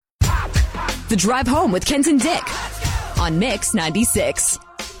The Drive Home with Kent and Dick on Mix 96.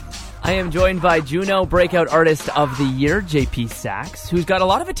 I am joined by Juno Breakout Artist of the Year, JP Saxe, who's got a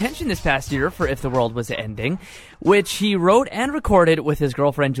lot of attention this past year for If the World Was Ending, which he wrote and recorded with his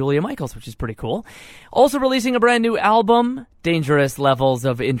girlfriend Julia Michaels, which is pretty cool. Also releasing a brand new album, Dangerous Levels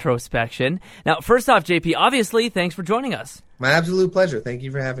of Introspection. Now, first off, JP, obviously, thanks for joining us. My absolute pleasure. Thank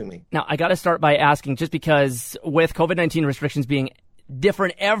you for having me. Now, I got to start by asking, just because with COVID-19 restrictions being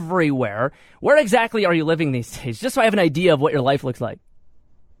different everywhere, where exactly are you living these days? Just so I have an idea of what your life looks like.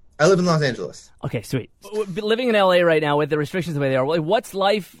 I live in Los Angeles. Okay, sweet. Living in LA right now with the restrictions the way they are, what's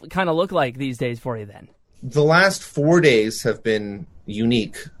life kind of look like these days for you then? The last 4 days have been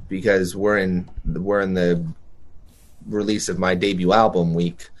unique because we're in the release of my debut album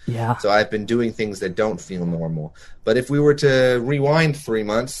week. Yeah. So I've been doing things that don't feel normal. But if we were to rewind 3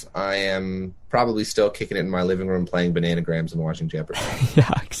 months, I am probably still kicking it in my living room playing bananagrams and watching Jeopardy.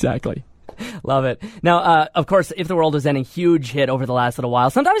 Yeah, exactly. Love it. Now, of course, If the World Was Ending, huge hit over the last little while.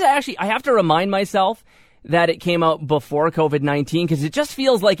 Sometimes I have to remind myself that it came out before COVID-19 because it just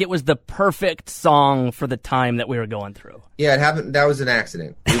feels like it was the perfect song for the time that we were going through. Yeah, it happened. That was an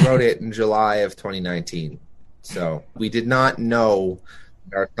accident. We wrote it in July of 2019. So we did not know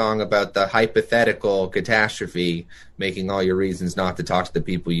our song about the hypothetical catastrophe, making all your reasons not to talk to the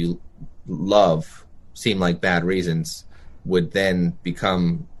people you love seem like bad reasons, would then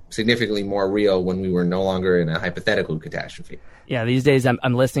become significantly more real when we were no longer in a hypothetical catastrophe. Yeah, these days I'm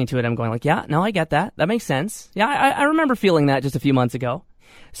listening to it, I'm going like, yeah, no, I get that. That makes sense. Yeah, I remember feeling that just a few months ago.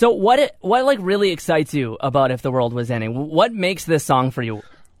 So what like really excites you about If the World Was Ending? What makes this song for you?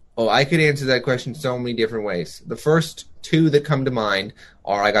 Oh, I could answer that question so many different ways. The first two that come to mind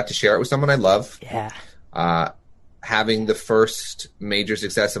are I got to share it with someone I love. Yeah. Having the first major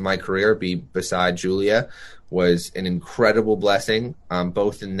success of my career be beside Julia was an incredible blessing,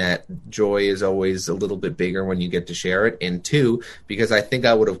 both in that joy is always a little bit bigger when you get to share it, and two, because I think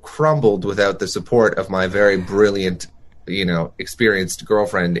I would have crumbled without the support of my very brilliant, experienced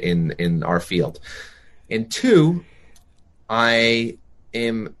girlfriend in our field. And two, I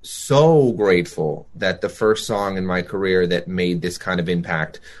am so grateful that the first song in my career that made this kind of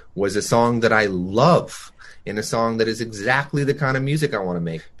impact was a song that I love, in a song that is exactly the kind of music I want to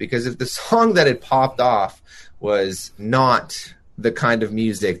make. Because if the song that had popped off was not the kind of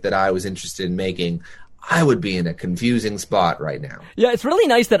music that I was interested in making, I would be in a confusing spot right now. Yeah, it's really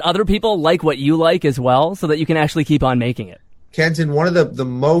nice that other people like what you like as well, so that you can actually keep on making it. Kenton, one of the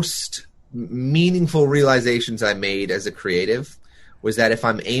most meaningful realizations I made as a creative was that if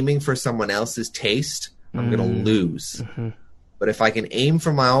I'm aiming for someone else's taste, I'm going to lose. Mm-hmm. But if I can aim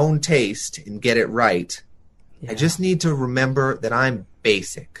for my own taste and get it right, I just need to remember that I'm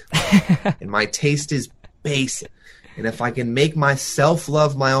basic and my taste is basic. And if I can make myself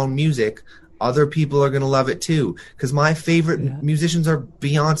love my own music, other people are going to love it too. Because my favorite musicians are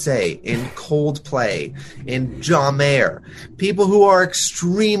Beyonce and Coldplay and John Mayer, people who are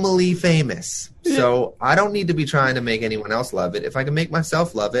extremely famous. So I don't need to be trying to make anyone else love it. If I can make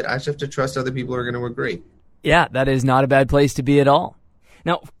myself love it, I just have to trust other people are going to agree. Yeah, that is not a bad place to be at all.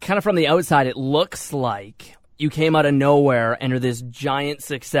 Now, kind of from the outside, it looks like you came out of nowhere and are this giant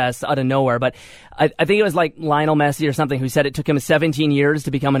success out of nowhere. But I think it was like Lionel Messi or something who said it took him 17 years to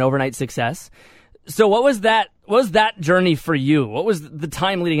become an overnight success. So what was that journey for you? What was the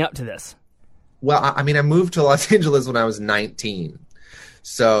time leading up to this? Well, I mean, I moved to Los Angeles when I was 19.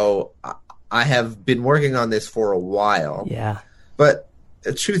 So I have been working on this for a while. Yeah. But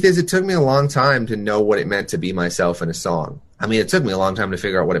the truth is, it took me a long time to know what it meant to be myself in a song. I mean, it took me a long time to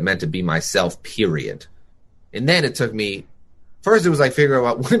figure out what it meant to be myself, period. And then it took me, first it was like figure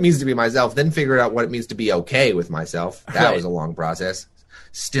out what it means to be myself, then figure out what it means to be okay with myself. That was a long process.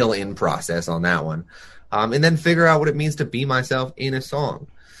 Still in process on that one. And then figure out what it means to be myself in a song.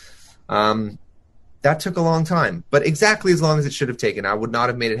 That took a long time, but exactly as long as it should have taken. I would not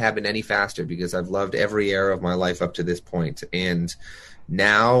have made it happen any faster because I've loved every era of my life up to this point. And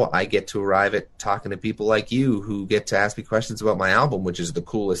now I get to arrive at talking to people like you who get to ask me questions about my album, which is the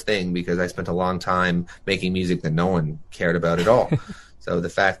coolest thing because I spent a long time making music that no one cared about at all. So the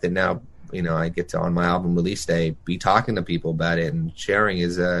fact that now, I get to, on my album release day, be talking to people about it and sharing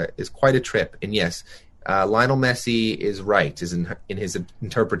is quite a trip. And yes, Lionel Messi is right in his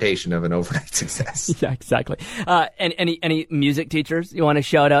interpretation of an overnight success. Yeah, exactly. And any music teachers you want to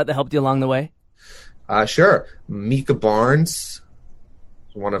shout out that helped you along the way? Sure. Mika Barnes,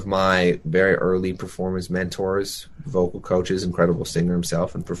 one of my very early performance mentors, vocal coaches, incredible singer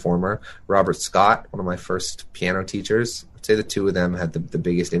himself and performer. Robert Scott, one of my first piano teachers. I'd say the two of them had the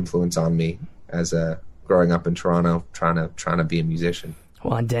biggest influence on me as growing up in Toronto, trying to be a musician.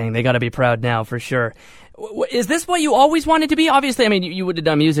 Well, and dang, they got to be proud now for sure. Is this what you always wanted to be? Obviously, I mean, you would have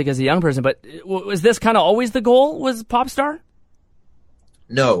done music as a young person, but was this kind of always the goal, was pop star?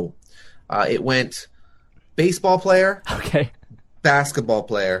 No. It went baseball player, Okay. basketball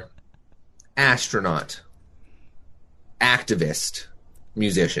player, astronaut, activist,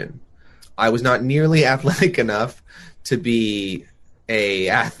 musician. I was not nearly athletic enough to be a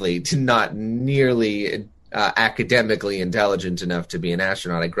athlete, not nearly academically intelligent enough to be an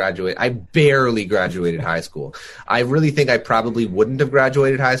astronaut. I barely graduated high school. I really think I probably wouldn't have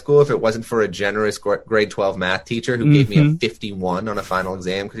graduated high school if it wasn't for a generous grade 12 math teacher who gave me a 51 on a final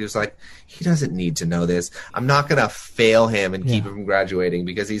exam because he was like, he doesn't need to know this. I'm not going to fail him and keep him from graduating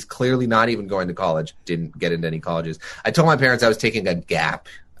because he's clearly not even going to college. Didn't get into any colleges. I told my parents I was taking a gap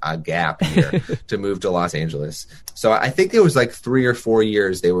year to move to Los Angeles. So I think it was like 3 or 4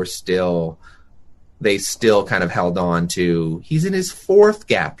 years they still kind of held on to, he's in his 4th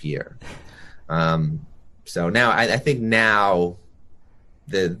gap year. So now I think now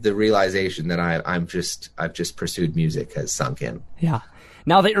the realization that I've just pursued music has sunk in. Yeah.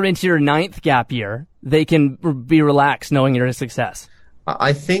 Now that you're into your 9th gap year, they can be relaxed knowing you're a success.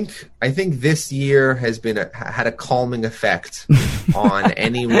 I think this year has had a calming effect on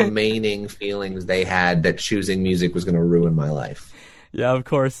any remaining feelings they had that choosing music was going to ruin my life. Yeah, of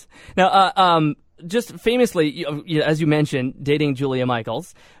course. Now, just famously, as you mentioned, dating Julia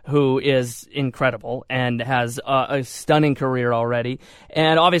Michaels, who is incredible and has a stunning career already.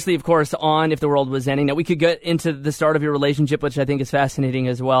 And obviously, of course, on If the World Was Ending. Now, we could get into the start of your relationship, which I think is fascinating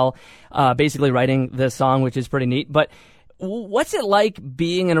as well, basically writing this song, which is pretty neat. But what's it like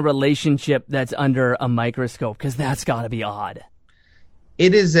being in a relationship that's under a microscope? Because that's got to be odd.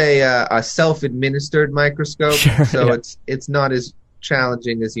 It is a self-administered microscope, Sure, so yeah. it's not as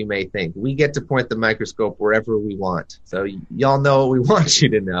challenging as you may think. We get to point the microscope wherever we want. So y'all know what we want you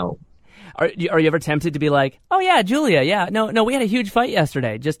to know. Are you ever tempted to be like, oh yeah, Julia, yeah, no, we had a huge fight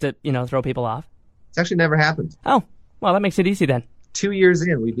yesterday, just to, throw people off? It's actually never happened. Oh, well, that makes it easy then. 2 years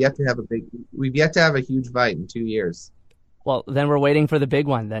in, we've yet to have a huge fight in 2 years. Well, then we're waiting for the big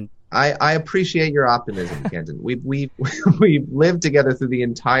one then. I appreciate your optimism, Kenton. We've lived together through the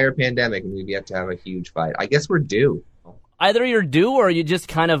entire pandemic and we've yet to have a huge fight. I guess we're due. Either you're due or you just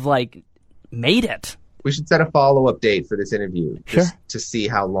kind of like made it. We should set a follow-up date for this interview just Sure. to see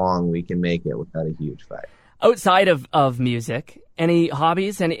how long we can make it without a huge fight. Outside of music, any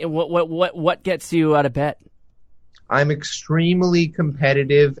hobbies? And what gets you out of bed? I'm extremely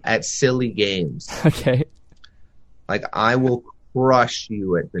competitive at silly games. Okay. Like, I will crush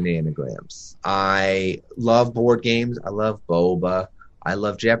you at Bananagrams. I love board games. I love boba. I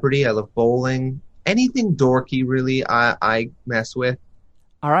love Jeopardy. I love bowling. Anything dorky, really, I mess with.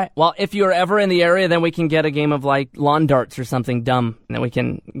 All right. Well, if you're ever in the area, then we can get a game of like lawn darts or something dumb, and then we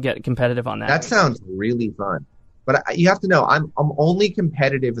can get competitive on that. That sounds really fun. But you have to know, I'm only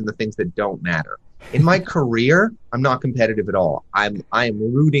competitive in the things that don't matter. In my career, I'm not competitive at all. I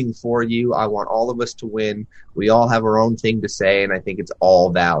am rooting for you. I want all of us to win. We all have our own thing to say, and I think it's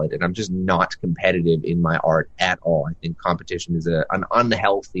all valid. And I'm just not competitive in my art at all. I think competition is an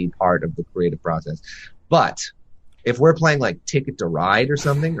unhealthy part of the creative process. But if we're playing like Ticket to Ride or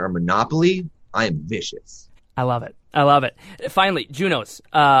something, or Monopoly, I am vicious. I love it. I love it. Finally, Junos.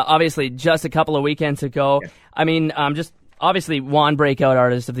 Obviously, just a couple of weekends ago. Yeah. I mean, just obviously won Breakout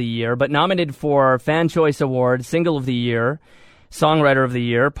Artist of the Year, but nominated for Fan Choice Award, Single of the Year, Songwriter of the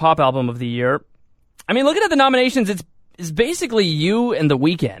Year, Pop Album of the Year. I mean, looking at the nominations, it's basically you and The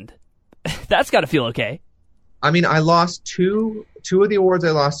Weeknd. That's got to feel okay. I mean, I lost two of the awards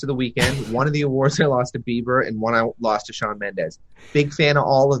I lost to The Weeknd. One of the awards I lost to Bieber, and one I lost to Shawn Mendes. Big fan of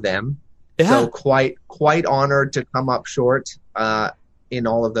all of them. Yeah. So quite honored to come up short in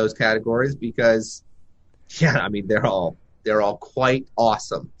all of those categories because, yeah, I mean, they're all quite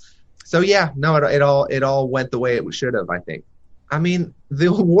awesome. So yeah, no, it all went the way it should have, I think. I mean, the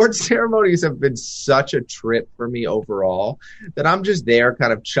award ceremonies have been such a trip for me overall that I'm just there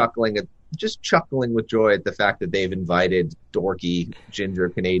kind of chuckling with joy at the fact that they've invited dorky ginger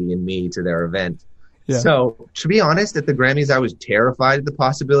Canadian me to their event. Yeah. So, to be honest, at the Grammys, I was terrified at the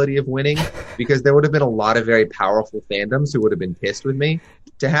possibility of winning because there would have been a lot of very powerful fandoms who would have been pissed with me.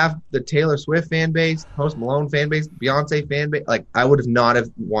 To have the Taylor Swift fan base, Post Malone fan base, Beyonce fan base, like I would have not have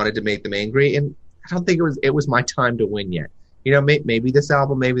wanted to make them angry, and I don't think it was my time to win yet. You know, maybe this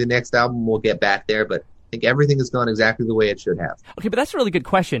album, maybe the next album, we'll get back there, but I think everything has gone exactly the way it should have. Okay, but that's a really good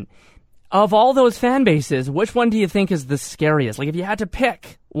question. Of all those fan bases, which one do you think is the scariest? Like, if you had to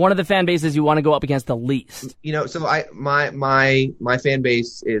pick one of the fan bases you want to go up against the least. You know, so my fan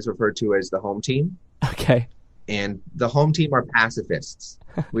base is referred to as the home team. Okay. And the home team are pacifists.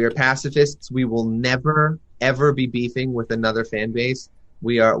 We are pacifists. We will never, ever be beefing with another fan base.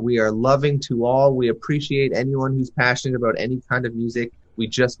 We are loving to all. We appreciate anyone who's passionate about any kind of music. We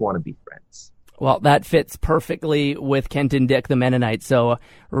just want to be friends. Well, that fits perfectly with Kent and Dick, the Mennonites. So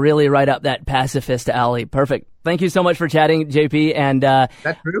really right up that pacifist alley. Perfect. Thank you so much for chatting, JP. And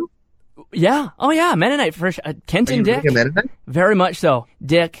That's true? yeah. Oh, yeah. Mennonite for sure. Kent and Dick. A Mennonite? Very much so.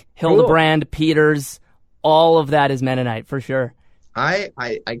 Dick, Hildebrand, Peters, all of that is Mennonite for sure. I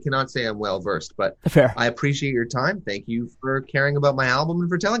cannot say I'm well versed, but Fair. I appreciate your time. Thank you for caring about my album and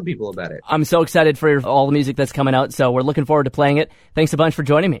for telling people about it. I'm so excited for all the music that's coming out, so we're looking forward to playing it. Thanks a bunch for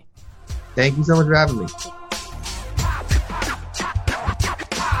joining me. Thank you so much for having me.